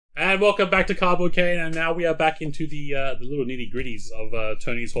And welcome back to Cardboard Kane, and now we are back into the little nitty-gritties of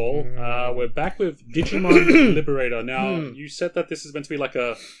Tony's Hall. We're back with Digimon Liberator. Now, you said that this is meant to be like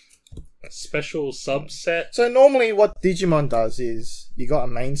a special subset. So normally what Digimon does is you got a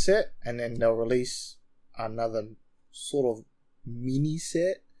main set, and then they'll release another sort of mini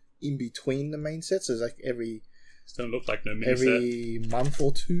set in between the main sets. So it's like every Doesn't look like no mini set. month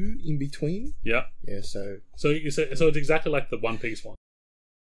or two in between. Yeah. Yeah. So it's exactly like the One Piece one.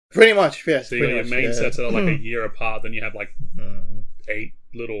 Pretty much, yeah. So you got your main sets that are like a year apart, then you have like 8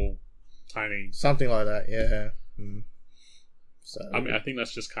 little tiny... Something like that, yeah. So I mean, I think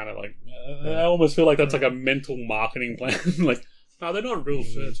that's just kind of like... I almost feel like that's like a mental marketing plan. Like, no, they're not real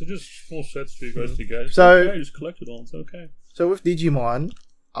sets. They're just small sets for you guys to get. So, okay, just collect it all. It's okay. So with Digimon,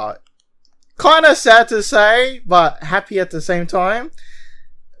 kind of sad to say, but happy at the same time.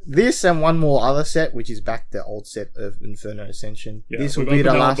 This and one more other set, which is back the old set of Inferno Ascension. Yeah, this will be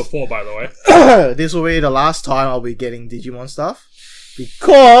the last. Before, by the way. This will be the last time I'll be getting Digimon stuff,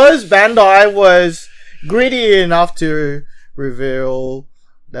 because Bandai was greedy enough to reveal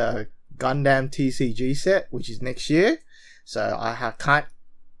the Gundam TCG set, which is next year. So can't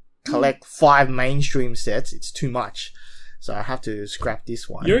collect 5 mainstream sets; it's too much. So I have to scrap this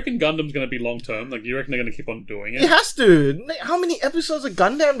one. You reckon Gundam's going to be long term? Like, you reckon they're going to keep on doing it? It has to. How many episodes of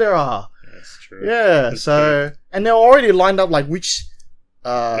Gundam there are? Yeah, that's true. Yeah, that's so true. And they're already lined up like which.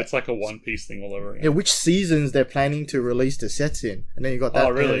 It's like a One Piece thing all over again. Yeah, which seasons they're planning to release the sets in, and then you got that.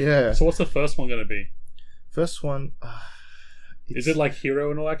 Oh, really? Yeah. So what's the first one going to be? First one. Is it like Hero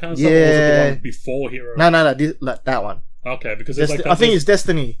and all that kind of stuff? Yeah. Or was it the one before Hero? No. That one. Okay, because it's like I think it's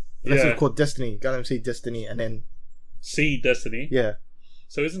Destiny. That's Yeah. called Destiny. Gundam Seed Destiny, and then C Destiny. yeah.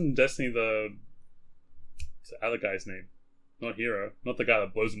 So isn't Destiny the other guy's name? Not Hero. Not the guy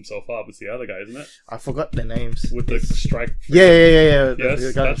that blows himself up. It's the other guy, isn't it? I forgot the names. With the strike. Yeah.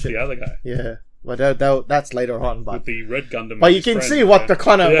 Yes, that's the other guy. Yeah. But that's later on. But With the red Gundam. But you can see what the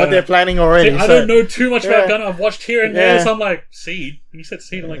kind of what they're planning already. See, I don't know too much about Gundam. I've watched here and there, Yeah. so I'm like, Seed. When you said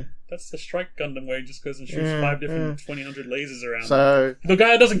Seed, I'm like, that's the Strike Gundam where he just goes and shoots 5 different 2000 lasers around. So the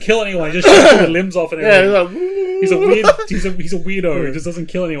guy doesn't kill anyone, he just shoots the limbs off and everything. He's a weird. He's a weirdo. He just doesn't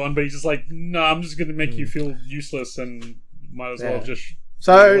kill anyone, but he's just like, no, I'm just gonna make you feel useless and might as well just.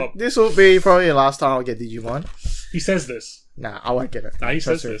 So this will be probably the last time I'll get Digimon. He says this. Nah, I won't get it. Nah, he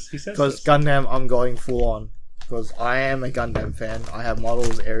says this. He says because this. Gundam, I'm going full on. Because I am a Gundam fan. I have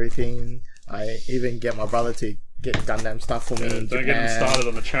models, everything. I even get my brother to get Gundam stuff for me. Don't get him started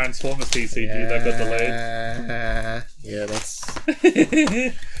on the Transformers TCG. That got delayed. Yeah, that's.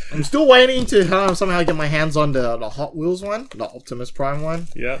 I'm still waiting to somehow get my hands on the Hot Wheels one, the Optimus Prime one.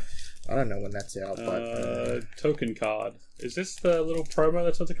 Yeah. I don't know when that's out, but token card. Is this the little promo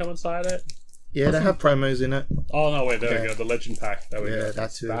that's supposed to come inside it? yeah, they have promos in it. Oh no! Wait, there we go. The Legend Pack. There we go.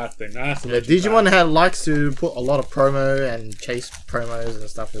 That's it. That thing. That's the Yeah, Legend Digimon likes to put a lot of promo and chase promos and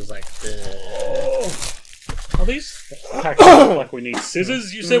stuff. It's like, Are these packs look like we need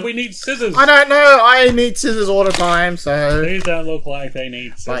scissors? You said we need scissors. I don't know. I need scissors all the time, so. These don't look like they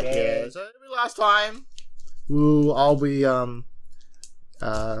need scissors. But yeah, so every last time, I'll be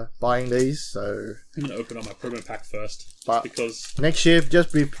buying these. So I'm gonna open up my promo pack first, but because next year,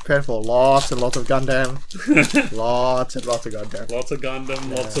 just be prepared for lots and lots of Gundam, lots and lots of Gundam. Lots of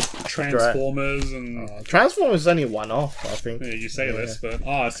Gundam, lots of Transformers, and Transformers is only one off, I think. Yeah, you say this, but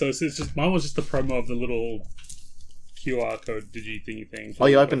so it's just mine was just the promo of the little QR code digi thingy thing. Oh,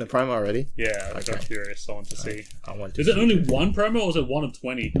 you opened the promo already? Yeah, I got curious. I want to see. I want to. Is it only one promo, or is it 1 of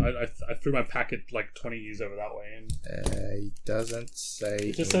 20? I threw my packet like 20 years over that way, and it doesn't say.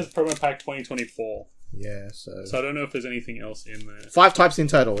 it just says promo pack 2024. Yeah, so I don't know if there's anything else in there. 5 types in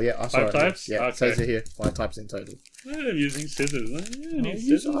total. Yeah, I saw 5 types. Yeah, it says it here. 5 types in total. I'm using scissors. I don't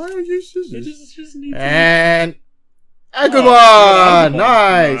use scissors. It just need and Agumon!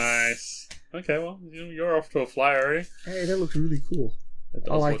 Nice. Okay, well, you're off to a flyer already. Hey, that looks really cool.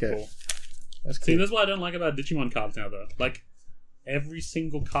 I like it. Cool. That's cool. See, that's what I don't like about Digimon cards now, though. Like, every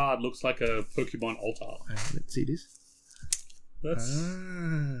single card looks like a Pokemon Altar. Let's see this. That's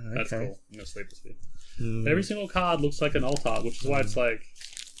okay. cool. I'm gonna sleep this bit. Every single card looks like an Altar, which is why it's like...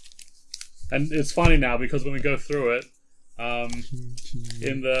 And it's funny now, because when we go through it,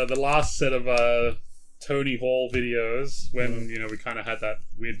 in the last set of... Tony Hall videos when we kind of had that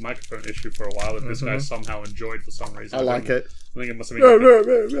weird microphone issue for a while that this guy somehow enjoyed for some reason. I like it. I think it must have been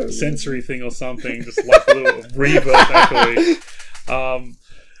like a sensory thing or something, just like a little reverb echoing.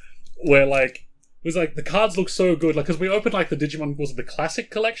 Where like was like the cards look so good. Like, because we opened like the Digimon, was it the classic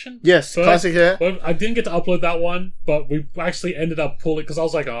collection? Yes, first? classic. Yeah. Well, I didn't get to upload that one, but we actually ended up pulling because I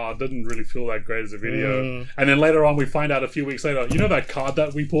was like, oh, it didn't really feel that great as a video. And then later on, we find out a few weeks later, you know that card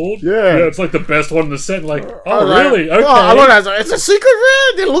that we pulled? Yeah, it's like the best one in the set. Like, oh like, really? Okay. I looked at it, it's a secret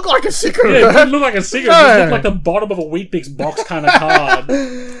rare. It didn't look like a secret rare. It didn't look like a secret. No. It just looked like the bottom of a Wheatbix box kind of card.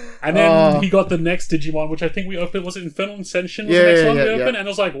 And then he got the next Digimon, which I think we opened. Was it Infernal Ascension? Was the next one we opened? And it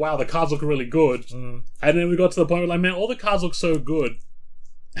was like, wow, the cards look really good. And then we got to the point where like, man, all the cards look so good.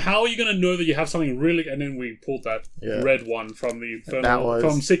 How are you going to know that you have something really? And then we pulled that red one from the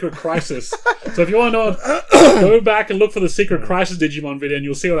from Secret Crisis. So if you want to know, go back and look for the Secret Crisis Digimon video, and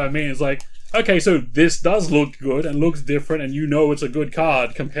you'll see what I mean. It's like, okay, so this does look good and looks different, and you know it's a good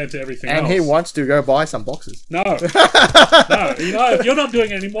card compared to everything else. And he wants to go buy some boxes. No, no. You know, if you're not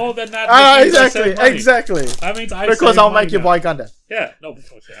doing it anymore, then that exactly. That means because I'll make you buy Gundam. Yeah, no.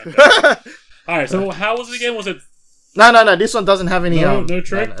 Okay. All right. So how was it again? Was it? No. This one doesn't have any no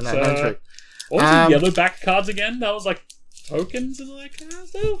trick. No trick. What was the yellow back cards again? That was like tokens and that kind of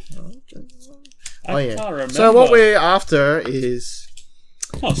stuff. I can't remember. So what we're after is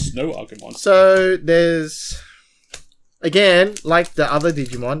Snow Agumon. So there's again, like the other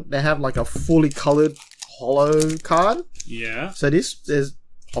Digimon, they have like a fully colored holo card. Yeah. So this is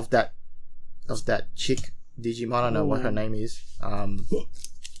of that chick Digimon. I don't know what her name is.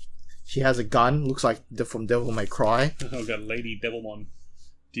 She has a gun. Looks like from Devil May Cry. Oh god, Lady Devilmon.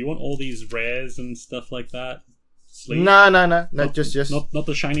 Do you want all these rares and stuff like that? No. Just not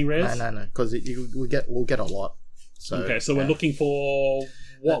the shiny rares. No. Because we'll get a lot. So, okay, so we're looking for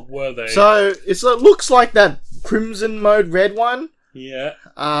what were they? So it looks like that Crimson Mode red one. Yeah.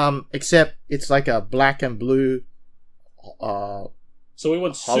 Except it's like a black and blue. So we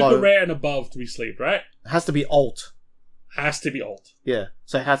want super rare and above to be sleeved, right? It has to be alt. Has to be alt. Yeah.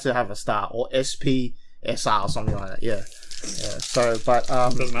 So it has to have a star or SP SR or something like that. Yeah. So, but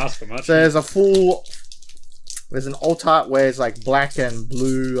doesn't ask for much. So there's an alt art where it's like black and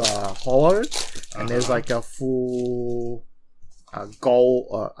blue holo, and there's like a full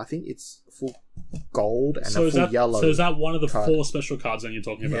gold. I think it's full gold and a full yellow. So is that one of the 4 special cards that you're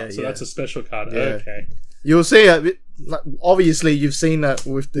talking about? Yeah, so that's a special card. Yeah. Okay. You'll see it. Obviously, you've seen that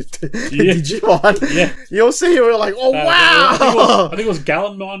with the Digimon. Yeah. You'll see it. We're like, oh wow! I think it was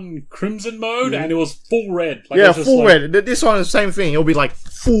Gallimon Crimson Mode, and it was full red. Like, full red. This one is the same thing. It'll be like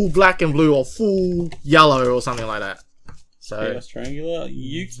full black and blue or full yellow or something like that. So Chaos Triangular,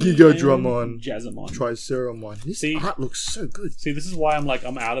 Yuki, Gigadramon, Jazzamon, Triceramon. This art looks so good. See, this is why I'm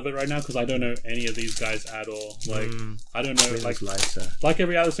out of it right now, because I don't know any of these guys at all. Like, I don't know, like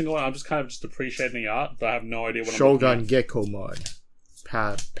every other single one, I'm just kind of appreciating the art, but I have no idea what Shogun I'm looking at. Gekomon,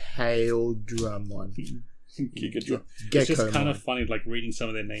 Pale Dramon. It's just kind of funny, like, reading some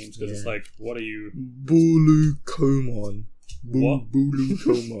of their names, because it's like, what are you? Bulukomon. What?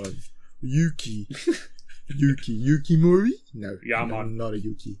 Bulukomon. Yuki Mori? No. Yaman. No, not a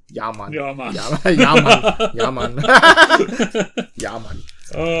Yuki. Yaman. Yaman.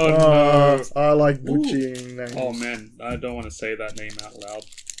 Oh, no. I like butchering names. Oh, man. I don't want to say that name out loud.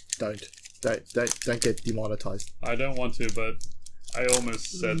 Don't get demonetized. I don't want to, but I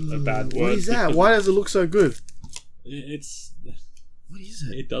almost said a bad word. What is that? Why does it look so good? What is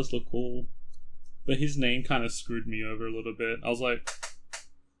it? It does look cool. But his name kind of screwed me over a little bit. I was like,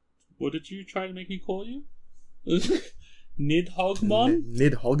 what did you try to make me call you? Nidhoggmon?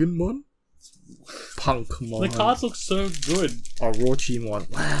 Nidhoggmon? Punkmon. The cards look so good. Orochimon.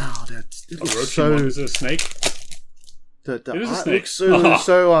 Wow, that's so... Is it a snake? The art looks so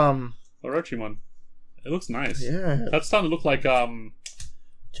Orochimon. It looks nice. Yeah. That's starting to look like Tortomon.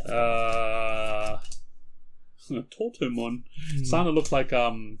 It's starting to look like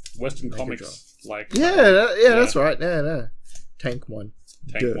Western comics. Like that's right. Yeah. Tankmon.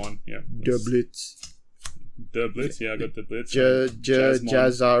 Yeah. The Blitz. The Blitz, yeah, I got the Blitz.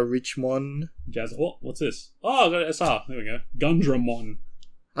 Jazzar Richmon. What's this? Oh, I got an SR. There we go. Gundramon.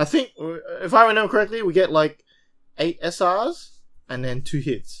 I think, if I remember correctly, we get like 8 SRs and then 2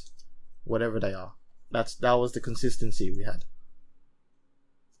 hits. Whatever they are. That was the consistency we had.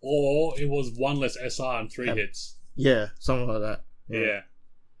 Or it was 1 less SR and 3 hits. Yeah, something like that. Yeah.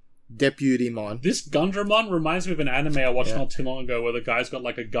 Deputymon. This Gundramon reminds me of an anime I watched not too long ago where the guy's got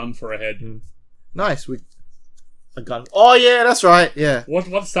like a gun for a head. Nice. A gun. Oh yeah, that's right. Yeah.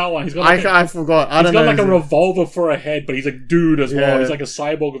 What's that one? He's got. I forgot. He's got like a revolver for a head, but he's a dude as well. He's like a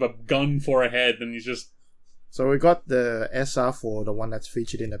cyborg with a gun for a head, and he's just. So we got the SR for the one that's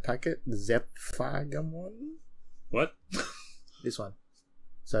featured in the packet, the Zephagamon. What? This one.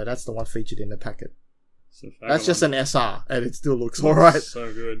 So that's the one featured in the packet. So That's just an SR, and it still looks alright.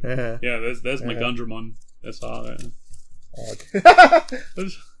 So good. Yeah. Yeah, there's my Gundramon SR there. Oh.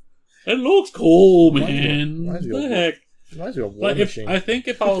 It looks cool, man. What the heck? Reminds me of War Machine. I think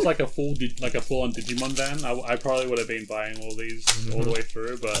if I was like a full on Digimon fan, I probably would have been buying all these all the way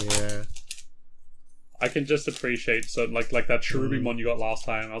through. But yeah, I can just appreciate certain like that Cherubimon you got last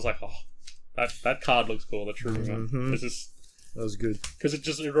time. I was like, oh, that card looks cool. The Cherubimon. This is that was good because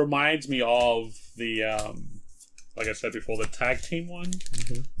it reminds me of the like I said before, the tag team one.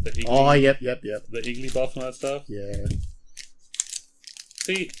 The Igly, yep. The Igly buff and that stuff. Yeah.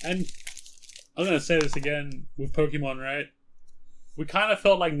 See, and I'm gonna say this again with Pokemon, right? We kind of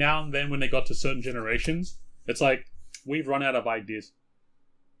felt like now and then when they got to certain generations, it's like we've run out of ideas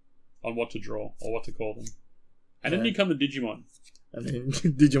on what to draw or what to call them. And then you come to Digimon. And then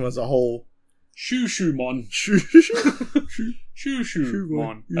Digimon's a whole Shoo-Shoo-Mon. Shoo-Shoo-Mon.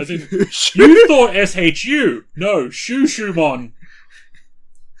 Shoo-Shoo-Mon. As in, you thought SHU. No, Shoo-Shoo-Mon.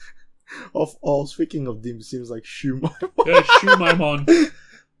 Speaking of them, seems like Shumai. Yeah, Shumaimon.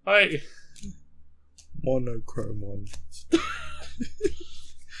 Hi. Monochromon.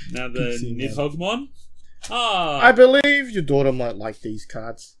 Now the Nidhoggmon. I believe your daughter might like these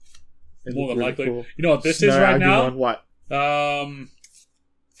cards. More than likely. Cool. You know what this is right now? What?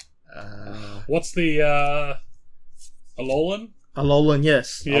 What's the Alolan? Alolan,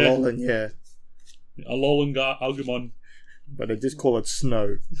 yes. Yeah. Alolan, yeah. Alolan Agumon. But they just call it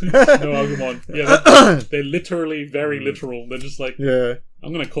Snow. No Agumon. Yeah, they're literally very literal. They're just like, yeah.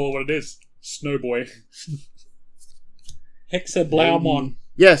 I'm gonna call it what it is. Snowboy. Hexablaumon.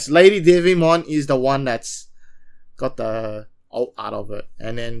 Yes, Lady Digimon is the one that's got the alt art of it.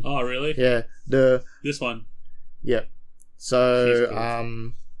 And then oh really? Yeah. This one. Yep. So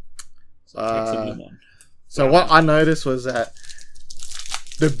cool. So what I noticed was that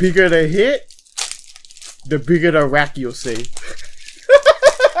the bigger they hit, the bigger the rack you'll see.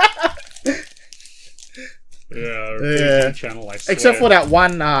 Yeah. Channel, I swear. Except for that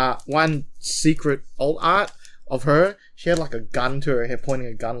one secret alt art of her. She had like a gun to her head, pointing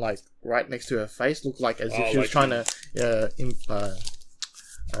a gun like right next to her face. Looked like as if she was trying to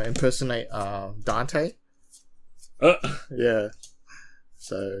impersonate Dante. Yeah.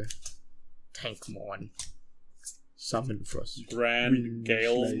 So Tankmon. Summon Frost. Grand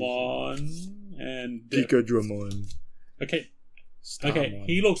Galemon and Pikachu. Okay. Starmon. Okay,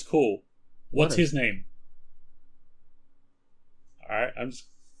 he looks cool. What's his name?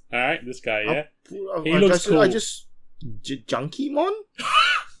 Alright, this guy, yeah? He looks cool. Junkymon?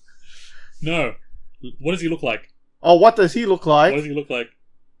 No. What does he look like? Oh, what does he look like? What does he look like?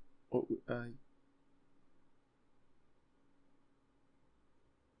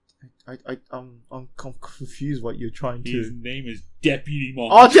 I'm confused what you're trying to... His name is Deputymon.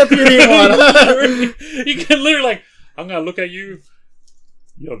 Oh, Deputymon! You can literally like, I'm gonna look at you.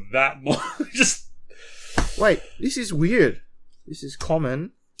 You're that mon. Just... Wait, this is weird. This is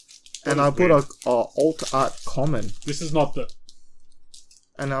common. And I put a alt art common. This is not the...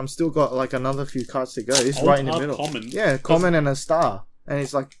 And I'm still got like another few cards to go. It's alt right in the art middle. Common? Yeah, common and a star. And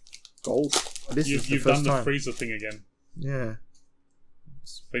it's like gold. You've done the Frieza thing again. Yeah.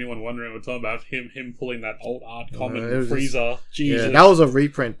 For anyone wondering, we're talking about him pulling that alt art common Frieza. Jesus. Yeah, that was a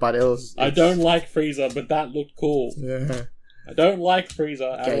reprint, but it was... I don't like Frieza, but that looked cool. Yeah. I don't like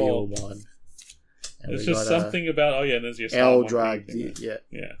Frieza at all. There's just something about... Oh yeah, there's your L-Drag. Yeah.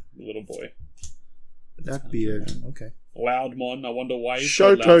 Yeah, the little boy. That'd be it. Okay. Loudmon, I wonder why he's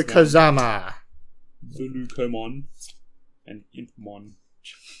Shoto Kazama. Bulukomon. And Impmon.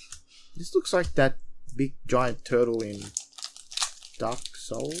 This looks like that big giant turtle in Dark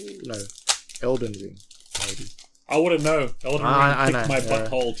Soul? No. Elden Ring, maybe. I wouldn't know. Elden Ring kicked my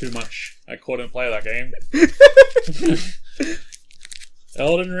butthole too much. I couldn't play that game.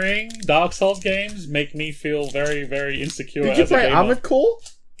 Elden Ring, Dark Souls games make me feel very, very insecure. Did you play Armored Core?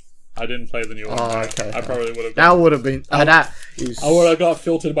 I didn't play the new one. Oh, okay. I probably would have. That would have been. I would have got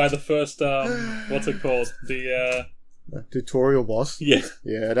filtered by the first. What's it called? The tutorial boss. Yeah.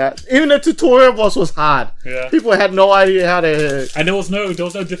 Yeah. That even the tutorial boss was hard. Yeah. People had no idea how to. And there was no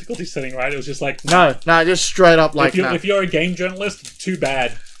difficulty setting, right? It was just like no, just straight up like. If you're a game journalist, too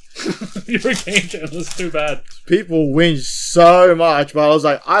bad. You're a game journalist, too bad. People whinge so much, but I was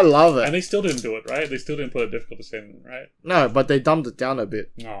like, I love it. And they still didn't do it, right? They still didn't put a difficulty setting, right? No, but they dumbed it down a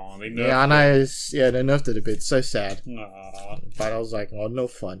bit. Oh, they nerfed it. Yeah, I know. They nerfed it a bit. So sad. Aww. But I was like, oh, no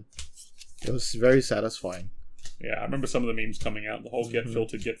fun. It was very satisfying. Yeah, I remember some of the memes coming out. The whole get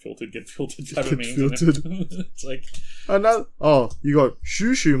filtered type of memes. It's like... Another, you got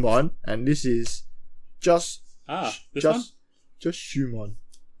Shoo-Shoo-Mon, and this is just... this one? Just Shumon.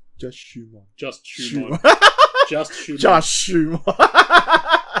 Just Shumon. Just Shumon. Just Shumon. Just Shumon.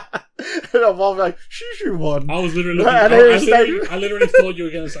 And I'm all like, Shumon. I was literally looking, I literally thought you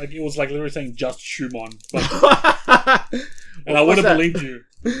were going to say, it was like literally saying just Shumon. But, and I would have believed you.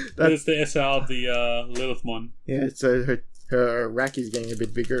 It's the SR, the Lilithmon. Yeah, so her rack is getting a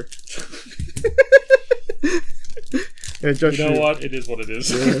bit bigger. Yeah, you know what? It is what it is.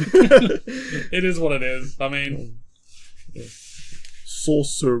 Yeah. It is what it is. I mean... Yeah.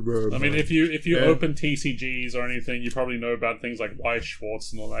 Sorcerer. I mean, if you open TCGs or anything, you probably know about things like White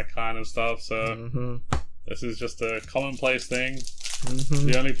Schwartz and all that kind of stuff. So this is just a commonplace thing.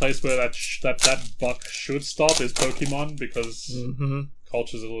 The only place where that buck should stop is Pokemon, because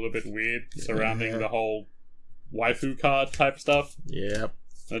culture's a little bit weird surrounding the whole waifu card type stuff. Yep.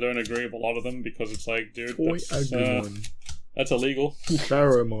 I don't agree with a lot of them because it's like, dude, that's illegal.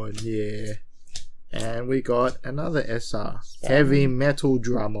 Pheromone, yeah. And we got another SR. Heavy Metal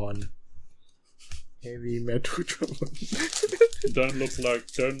Drummon. Heavy Metal Drummon. Don't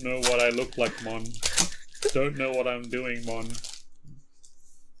know what I look like, mon. Don't know what I'm doing, mon.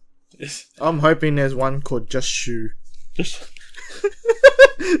 I'm hoping there's one called Just Shoe.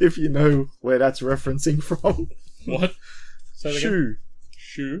 If you know where that's referencing from. What? Say that again?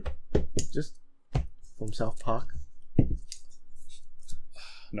 Shoe? Just from South Park.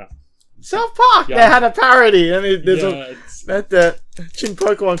 No. South Park! Yeah. They had a parody, and there's that Chin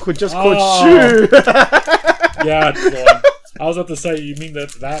Pokemon called called Shoe. Yeah, it's the one. I was about to say, you mean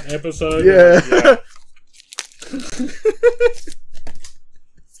that episode? Yeah.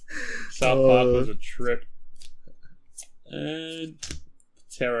 South Park was a trip. And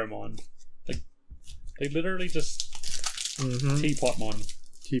Terramon. Like, they literally just Teapotmon.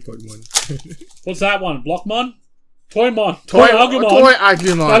 Teapotmon. What's that one? Blockmon? Toymon. Toy Agumon. Toy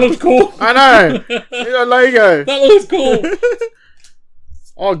Agumon. That looks cool. I know. You know, Lego. That looks cool.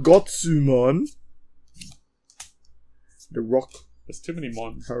 Gotsumon. The Rock. There's too many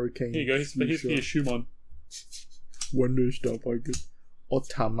mons. Hurricane. Here you go. Here's your Shumon. Wonder stuff, I guess.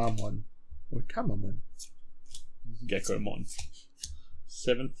 Otamamon. Geckomon.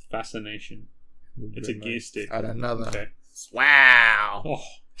 7th Fascination. It's a gear stick. Add another. Okay. Wow. Oh.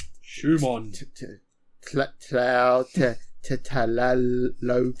 Shumon.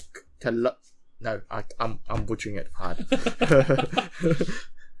 No, I'm butchering it hard.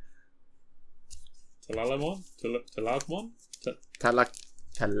 Talalamon? Talagmon?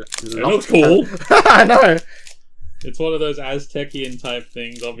 It looks cool. I know. It's one of those Aztecian type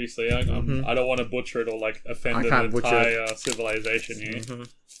things, obviously. I don't want to butcher it or like offend an entire civilization here.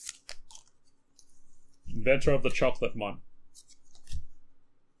 Inventor of the Chocolate Mon.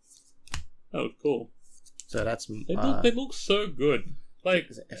 Oh, cool. So that's they look so good. Like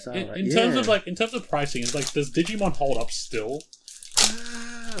in terms of pricing, it's like, does Digimon hold up still?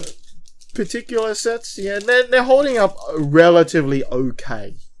 Particular sets, yeah, they're holding up relatively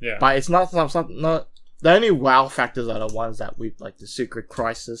okay. Yeah, but it's not the only wow factors are the ones that we like, the Secret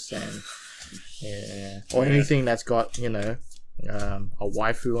Crisis and anything that's got a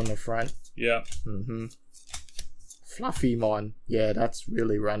waifu on the front. Yeah. Fluffymon, yeah, that's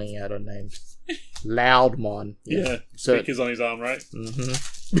really running out of names. Loudmon, yeah. Speakers on his arm, right?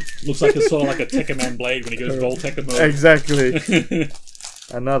 Looks like it's sort of like a Tekkaman blade when he goes Gold Tekka mode. Exactly.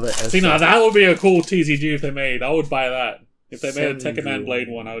 Another. See, now that would be a cool TCG if they made. I would buy that. If they made a Tekkaman blade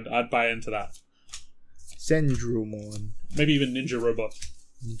one, I'd buy into that. Sendrumon. Maybe even Ninja Robot.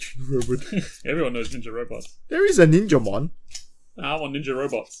 Ninja Robot. Everyone knows Ninja Robots. There is a Ninjamon. I want Ninja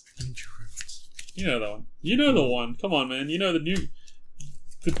Robots. Ninja Robots. You know that one. You know the one. Come on, man. You know the new.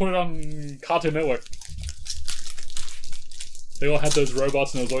 They put it on Cartoon Network. They all had those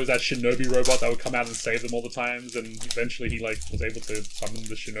robots, and there was always that shinobi robot that would come out and save them all the times, and eventually he was able to summon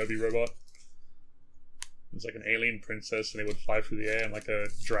the shinobi robot. It was like an alien princess, and they would fly through the air in like a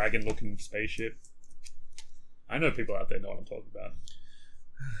dragon-looking spaceship. I know people out there know what I'm talking about.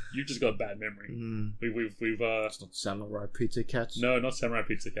 You've just got a bad memory. We've It's not Samurai Pizza Cats. No, not Samurai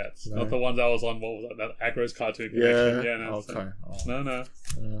Pizza Cats. No. Not the ones I was on. What was that? Agro's Cartoon Connection. Yeah. No. Okay. No.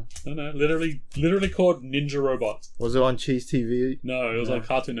 Literally called Ninja Robot. Was it on Cheese TV? No, it was on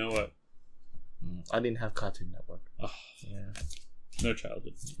Cartoon Network. I didn't have Cartoon Network. Oh, yeah. No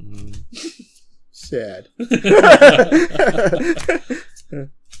childhood. Sad.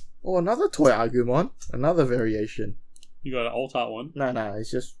 Oh, another toy Agumon. Another variation. You got an alt-art one? No,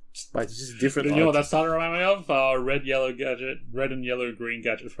 it's just different. You know what that started to remind me of? Red and yellow green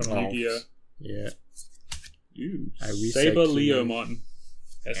gadget from Yu-Gi-Oh! Yeah. Ooh. Saber Leomon.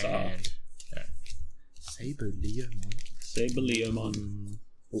 SR. Saber Leomon. Saber Leomon.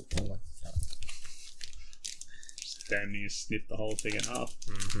 Oh, hold on. damn near snipped the whole thing in half.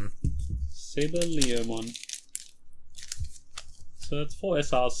 Mm-hmm. Saber Leomon. So that's 4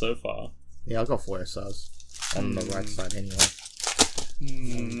 SRs so far. Yeah, I got 4 SRs on the right side anyway.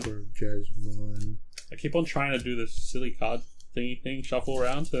 Jasmine. I keep on trying to do this silly card thingy thing, shuffle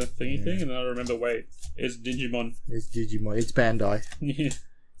around to thingy thing, and then I remember, wait, it's Digimon. It's Digimon. It's Bandai. Yeah.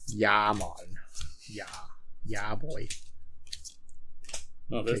 Yeah, man. Yeah, boy.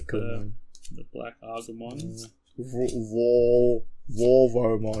 Oh, there's the Black Argomon.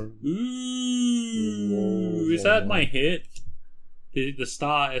 Volvomon. Ooh, is that my hit? The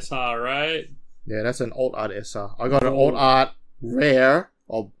Star SR, right? Yeah, that's an alt art SR. I got an alt art rare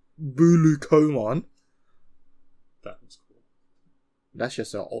of Bulukomon. That was cool. That's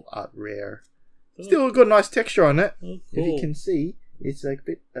just an alt art rare. Still got a nice texture on it. Oh, cool. If you can see, it's like a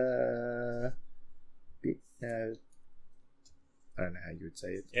bit, I don't know how you would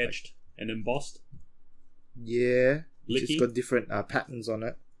say it. Etched and embossed. Yeah. Licky. It's got different patterns on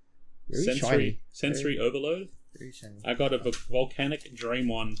it. Very shiny. Sensory overload. Very shiny. I got a Volcanic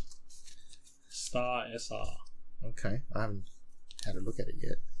Draymon Star SR. Okay, I haven't had a look at it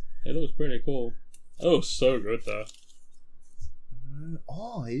yet. It looks pretty cool. Oh, so good though.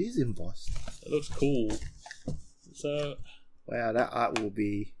 Oh, it is embossed. It looks cool. So, wow, that art will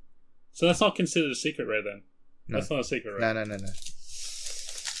be. So that's not considered a secret rare then. No. That's not a secret rare. No.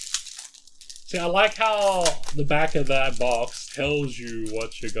 See, I like how the back of that box tells you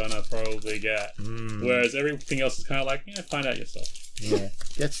what you're gonna probably get, whereas everything else is kind of like, yeah, find out yourself. Yeah,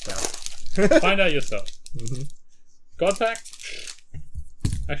 get stuff. Find out yourself. God pack?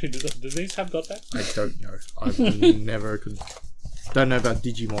 Actually, do these have God pack? I don't know. I've never. Don't know about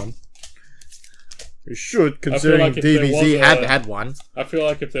Digimon. We should, considering like DBZ had one. I feel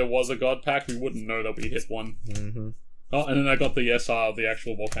like if there was a God pack, we wouldn't know that we hit one. Oh, and then I got the SR of the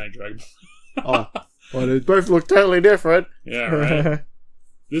actual Volcanic Dragon. Oh, well, they both look totally different. Yeah, right.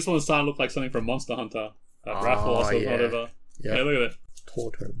 This one's starting to look like something from Monster Hunter. That Rathalos or whatever. Yeah, look at it.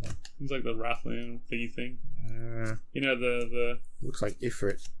 Tortomon. It's like the Rathalos thingy thing. You know, the... Looks like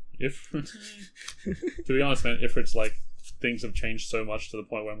Ifrit. Ifrit? To be honest, man, Ifrit's like... Things have changed so much to the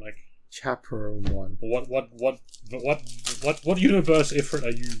point where I'm like... Chaperone. What universe Ifrit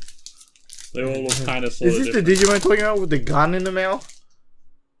are you? They all look kind of sort of Is this the Digimon talking about with the gun in the mouth?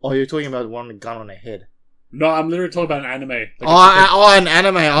 Or you're talking about one with a gun on the head? No, I'm literally talking about an anime. Like an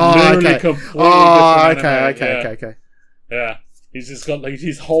anime. Oh, okay. Okay. Yeah, he's just got like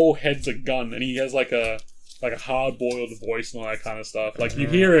his whole head's a gun, and he has like a hard-boiled voice and all that kind of stuff. Like you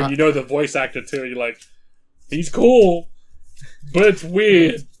hear him, you know the voice actor too. You're like, he's cool, but it's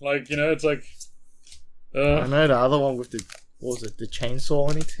weird. Like it's like. I know the other one with the the chainsaw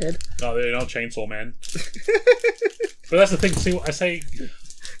on its head. No, they're not Chainsaw Man. But that's the thing. See, I say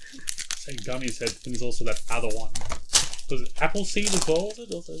Gunny's head, and there's also that other one. Was it Appleseed as well? Was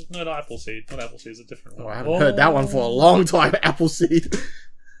it? Also, no, not Appleseed. Not Appleseed. It's a different one. I haven't heard that one for a long time. Appleseed.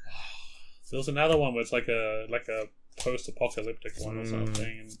 There was another one where it's like a post-apocalyptic one or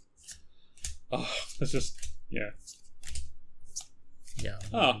something. And, it's just yeah.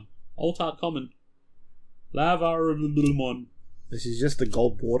 Alt art common. Lava. This is just the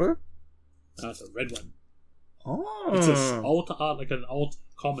gold border. No, it's a red one. Oh, it's an alt art, like an alt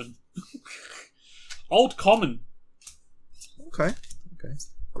common. Alt common. Okay.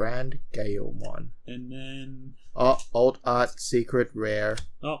 Grand Gaomon. And then... alt art secret rare.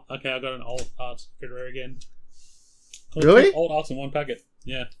 Oh, okay, I got an alt art secret rare again. Really? Alt arts in one packet.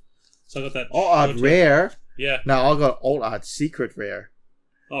 Yeah. So I got that... Alt art rare? Yeah. No, I got alt art secret rare.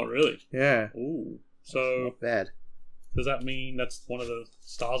 Oh, really? Yeah. Ooh. So... Not bad. Does that mean that's one of the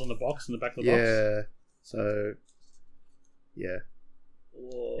stars on the box in the back of the box? Yeah. So... Yeah.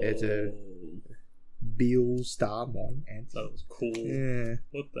 Whoa. It's a... Beal Starmon. That was cool. Yeah.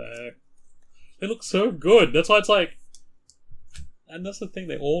 What the heck? They look so good. That's why it's like... And that's the thing,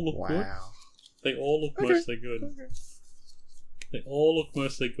 they all look good. They all look mostly good. Okay. They all look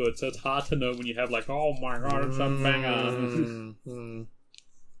mostly good, so it's hard to know when you have like, oh my god, it's a banger.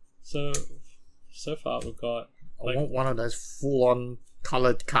 So far we've got... Like, I want one of those full-on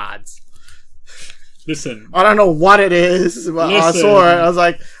coloured cards. Listen. I don't know what it is, but I saw it. I was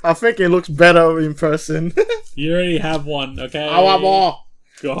like, I think it looks better in person. You already have one, okay? I want more.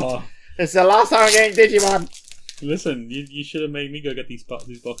 God. It's the last time I'm getting Digimon. Listen, you should have made me go get these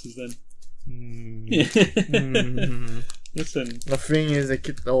boxes then. Listen. The thing is,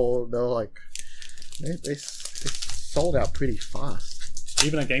 they're like, they sold out pretty fast.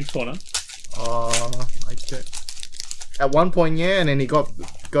 Even at Games Corner. I get. At one point, yeah, and then he got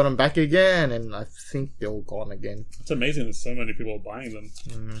them back again, and I think they're all gone again. It's amazing that so many people are buying them.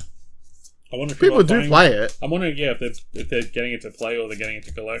 I wonder if People do play it. I'm wondering, yeah, if they're getting it to play or they're getting it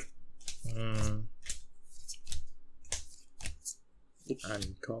to collect.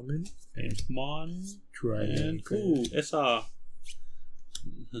 Uncommon. Digimon. Dragon. Ooh, SR.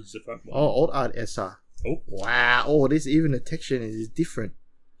 Oh, old art SR. Oh. Wow. Oh, this even the texture is different.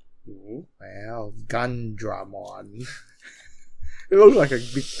 Ooh. Wow. Gundramon. It looks like a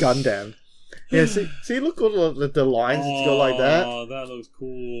big Gundam. Yeah, see, look at the lines it's got like that. Oh, that looks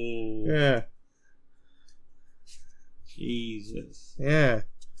cool. Yeah. Jesus. Yeah.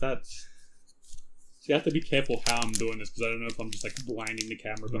 That's... See, I have to be careful how I'm doing this, because I don't know if I'm just, like, blinding the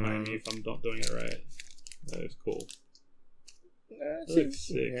camera behind me if I'm not doing it right. That is cool. That looks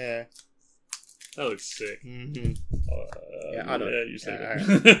sick. Yeah. That looks sick. Yeah, I don't... Yeah, you said yeah,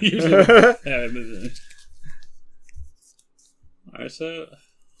 it. You said it. Alright, so...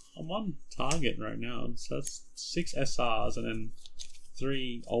 I'm on target right now. So that's 6 SRs and then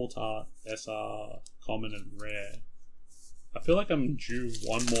 3 alt art SR common and rare. I feel like I'm due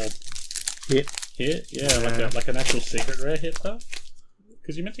one more hit. Yeah, like an actual secret rare hit though.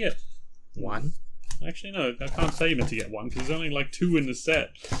 Because you meant to get one. Actually, no, I can't say you meant to get one because there's only like 2 in the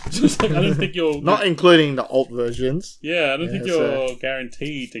set. Just like I don't think you're not including the alt versions. Yeah, I don't think you're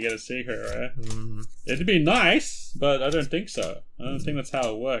guaranteed to get a secret rare. It'd be nice, but I don't think so. I don't think that's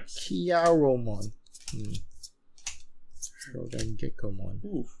how it works. Kiaromon. Shogun Gekomon.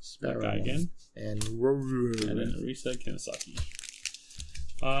 Ooh, that guy again. And then Risa Kinosaki.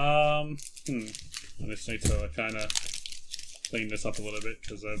 I just need to kind of clean this up a little bit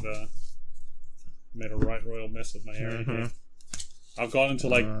because I've made a right royal mess of my hair in here. I've gone into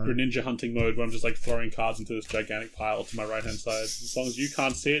like Greninja hunting mode where I'm just like throwing cards into this gigantic pile to my right hand side. As long as you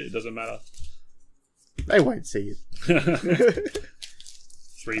can't see it, it doesn't matter. They won't see it. 3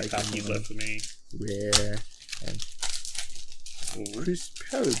 packies left for me. Rare and Chris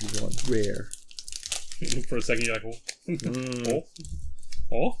Parody one. Rare. You look for a second, you're like,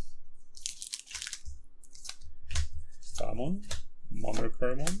 oh. Starmon,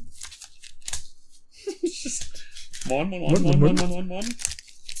 Monochromon. Just Mon.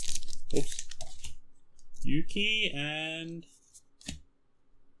 Oops. Yuki and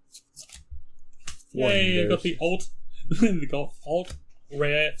yay! I got the alt. They got alt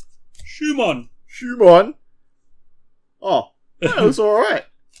rare Shumon. Oh, that looks all right.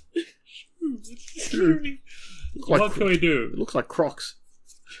 What can we do? It looks like Crocs.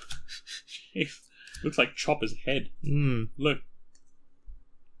 Looks like Chopper's head. Look.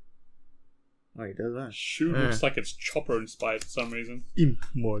 Oh, he does that. Shoe looks like it's Chopper inspired for some reason.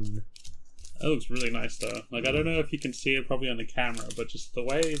 Impmon. That looks really nice though. Like I don't know if you can see it probably on the camera, but just the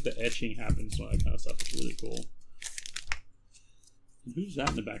way the etching happens and all that kind of stuff is really cool. And who's that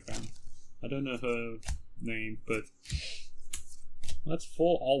in the background? I don't know her name, but that's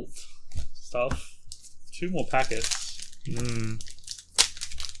 4 alt stuff. 2 more packets.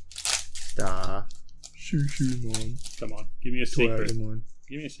 Star. Shushumon. Come on, give me a secret. Toradamon.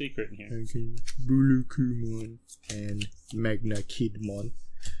 Give me a secret in here. Okay. Bulukumon and Magna Kidmon.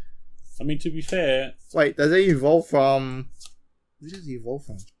 I mean, to be fair... Wait, does it evolve from... Where does it evolve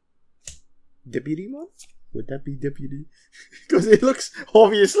from? Deputymon? Would that be Deputy? Because it looks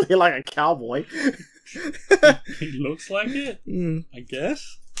obviously like a cowboy. It looks like it? I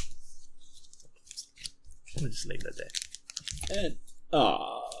guess. I'll just leave it there. And,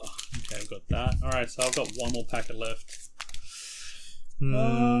 okay, I've got that. Alright, so I've got 1 more packet left.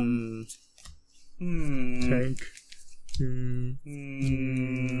 Tank.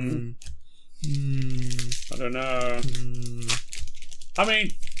 I don't know. I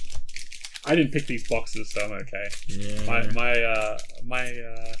mean, I didn't pick these boxes, so I'm okay. Yeah. My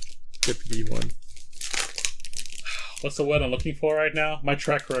Deputy one. What's the word I'm looking for right now? My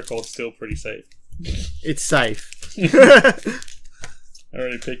track record's still pretty safe. It's safe. I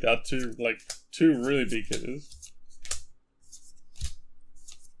already picked out 2 really big hitters.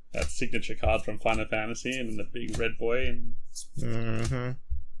 That signature card from Final Fantasy and then the big red boy and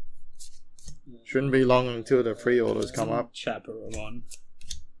shouldn't be long until the pre-orders come up. Chaperon.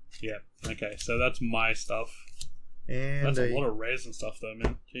 Yep. Okay, so that's my stuff. And that's a lot of rares and stuff though,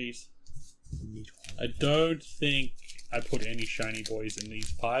 man. Jeez. I don't think I put any shiny boys in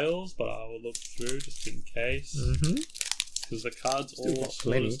these piles, but I will look through just in case. Because the cards all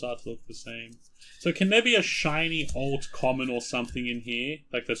sort of start to look the same. So can there be a shiny alt common or something in here?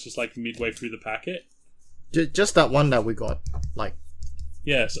 Like that's just like midway through the packet? Just that one that we got. Like.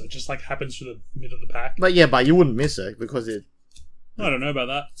 Yeah, so it just like happens to the mid of the pack. But yeah, but you wouldn't miss it because it... I don't know about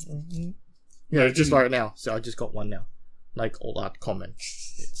that. Yeah, it's just like now. So I just got one now. Like all that common.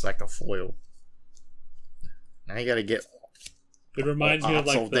 It's like a foil. Now you gotta get... It reminds me of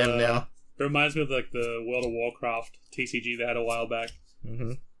like them now. It reminds me of like the World of Warcraft TCG they had a while back,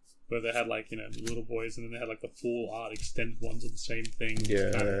 where they had like little boys, and then they had like the full art extended ones of the same thing.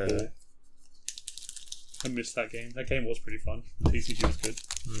 Yeah. Kind of cool. I missed that game. That game was pretty fun. The TCG was good.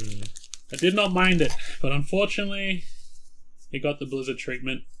 I did not mind it, but unfortunately, it got the Blizzard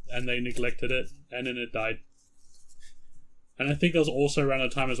treatment, and they neglected it, and then it died. And I think that was also around the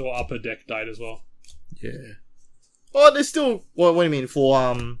time as well Upper Deck died as well. Yeah. Oh, there's still... What do you mean? For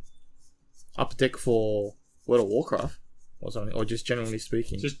Upper Deck for World of Warcraft? Or something? Or just generally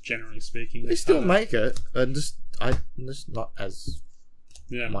speaking? Just generally speaking. They still make it. And just not as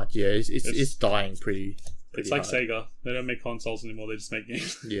much. Yeah, it's dying pretty it's like hard. Sega. They don't make consoles anymore. They just make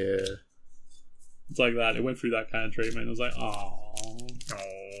games. Yeah. It's like that. It went through that kind of treatment. It was like, oh,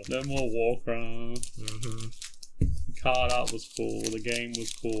 no more Warcraft. The card art was cool. The game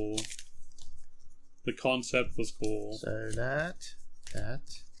was cool. The concept was cool. So that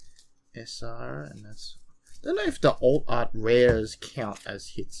SR, and that's... I don't know if the alt art rares count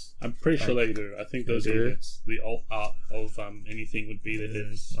as hits. I'm pretty sure they do. I think those are hits. The alt art of anything would be the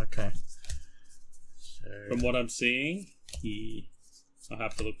hits. Okay. So... From what I'm seeing, I'll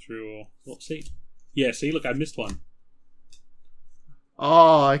have to look through. See, look, I missed one.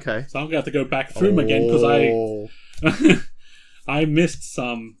 Oh, okay. So I'm gonna have to go back through them again because I missed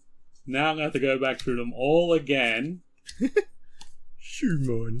some. Now I'm gonna have to go back through them all again.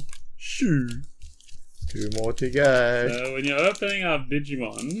 Shumon. Two more to go. So when you're opening up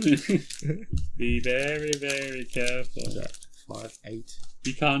Digimon, be very, very careful. Is that 5, 8?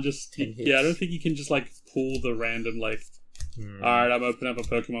 You can't just... 10 hits. Yeah, I don't think you can just like pull the random like... Alright, I'm opening up a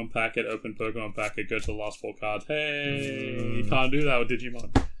Pokemon packet, open Pokemon packet, go to the last 4 cards. Hey! You can't do that with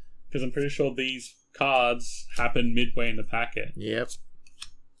Digimon. Because I'm pretty sure these cards happen midway in the packet. Yep.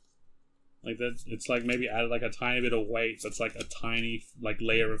 Like that, it's like maybe added like a tiny bit of weight, but it's like a tiny like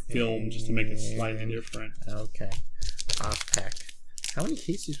layer of film just to make it slightly different. Okay. Half pack. How many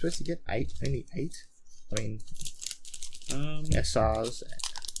hits are you supposed to get? 8? Only 8? I mean, SRs.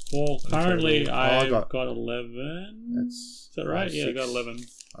 Well, currently I've got 11. Is that right? 5, Yeah, I 6. got 11.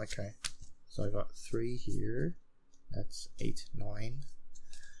 Okay. So I got 3 here. That's 8, 9.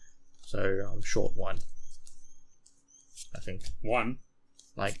 So I'm short 1. I think. 1?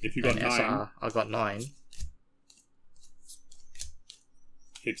 Like, if you got 9. SR, I got 9.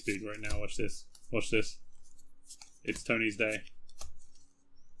 Hit speed right now. Watch this. Watch this. It's Tony's day.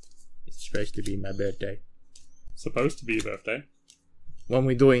 It's supposed to be my birthday. Supposed to be your birthday. When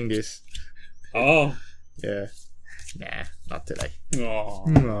we're doing this. Oh. Yeah. Nah, not today. Aww.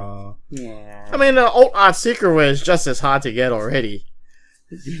 Aww. I mean, the alt art secret is just as hard to get already.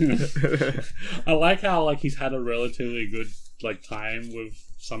 I like how like he's had a relatively good like time with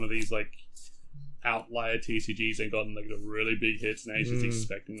some of these like outlier TCGs and gotten like the really big hits. Now he's just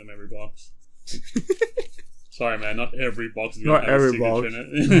expecting them every box. Sorry, man. Not every box is gonna have a signature in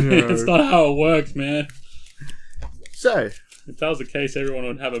it. It's not how it works, man. So, if that was the case, everyone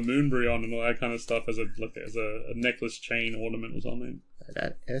would have a Moonberry on and all that kind of stuff as a necklace chain ornament or something.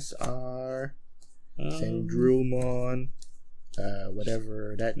 That SR, Sandrulmon,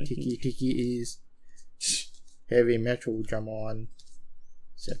 whatever that Hiki is, Heavy Metal Dramon,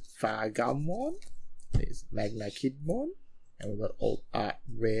 Fargamon, there's Magna Kidmon, and we've got Alt Art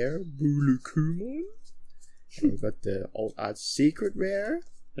Rare, Bulukumon, and we've got the Alt Art Secret Rare.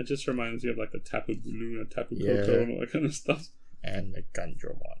 That just reminds me of like the Tapu Bulu and Tapu Koko and all that kind of stuff. And the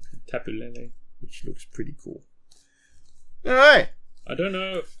Gundramon. Tapu Lele. Which looks pretty cool. Alright. I don't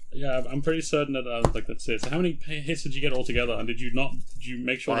know. Yeah, I'm pretty certain that like that's it. So how many hits did you get altogether? And did you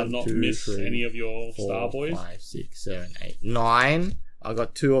make sure to not miss any of your Star Boys? 5, 6, 7, 8, 9. I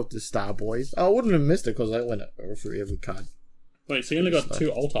got 2 of the Star Boys. I wouldn't have missed it because I went through every card. Wait, so you only got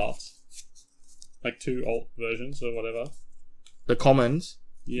 2 alt arts? Like 2 alt versions or whatever? The commons?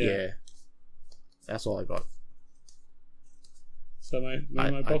 Yeah. That's all I got. So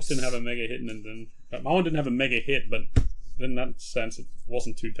my box didn't have a mega hit, and then my one didn't have a mega hit, but in that sense, it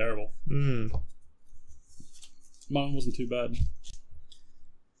wasn't too terrible. Mine wasn't too bad.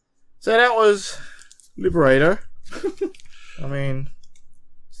 So that was Liberator. I mean,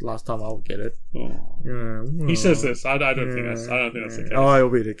 it's the last time I'll get it. Oh. Yeah. He says this. I don't think that's the case. Oh, it'll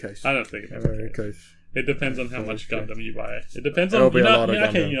be the case. I don't think it's the case. It depends on how much Gundam you buy. It depends on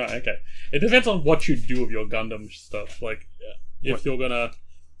It depends on what you do with your Gundam stuff. Like, if you're gonna.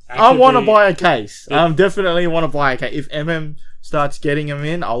 I want to buy a case. I definitely want to buy a case. If MM starts getting them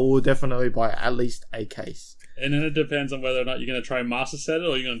in, I will definitely buy at least a case. And then it depends on whether or not you're gonna try master set it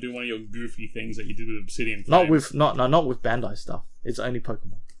or you're gonna do one of your goofy things that you do with Obsidian Flames. Not with Bandai stuff. It's only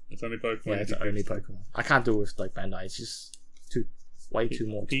Pokemon. It's only Pokemon. Yeah, it's only Pokemon. I can't do it with like Bandai. It's just too way too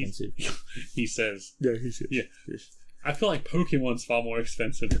more expensive. He says. Yeah, he says. Yeah. Yes. I feel like Pokemon's far more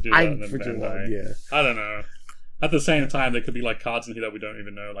expensive to do that I'm than freaking Bandai. yeah. I don't know. At the same time, there could be like cards in here that we don't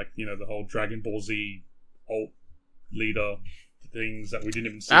even know, like the whole Dragon Ball Z alt leader things that we didn't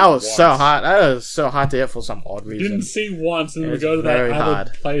even see. That was once. so hard. That was so hard to get for some odd reason. Didn't see once, and then we It's go to that very other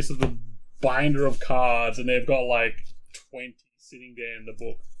hard. place of the binder of cards, and they've got like 20 sitting there in the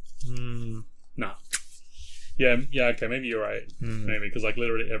book. Nah. Yeah, okay, maybe you're right. Maybe, because like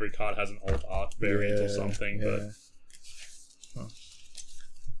literally every card has an alt art variant or something, but...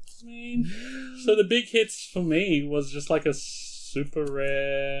 I mean, so the big hits for me was just like a super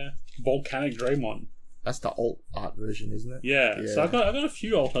rare Volcanic Draymon. That's the alt art version, isn't it? Yeah. So I got a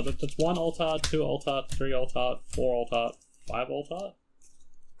few alt art. That's 1 alt art, 2 alt art, 3 alt art, 4 alt art, 5 alt art.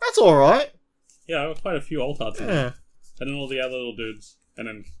 That's alright. Yeah, I got quite a few alt arts in Yeah. there. And then all the other little dudes. And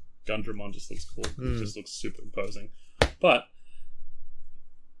then Gundramon just looks cool. It just looks super imposing. But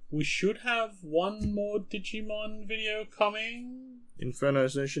we should have one more Digimon video coming. Inferno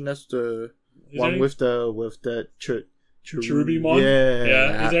Ascension, that's the Is one there with the Cherubimon?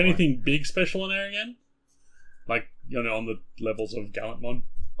 Yeah. Is there anything big special in there again? Like, on the levels of Gallantmon?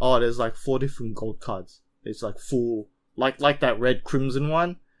 Oh, there's like 4 different gold cards. It's like full, like that red crimson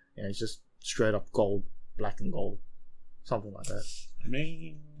one. Yeah, it's just straight up gold, black and gold, something like that. I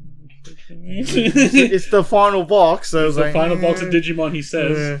mean, It's the final box. So it's the final box of Digimon. He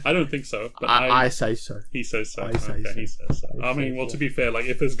says, Yeah. I don't think so, but I say so. he says so. I say so. He says so. I mean, well, so. to be fair, like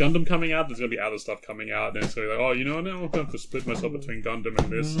if there's Gundam coming out, there's gonna be other stuff coming out, and it's gonna be like, oh, you know what? Now I'm going to split myself between Gundam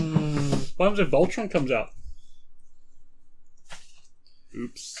and this. What happens if Voltron comes out?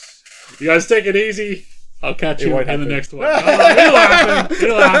 Oops. You guys take it easy. I'll catch you in the next one. Oh, it'll happen.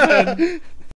 It'll happen.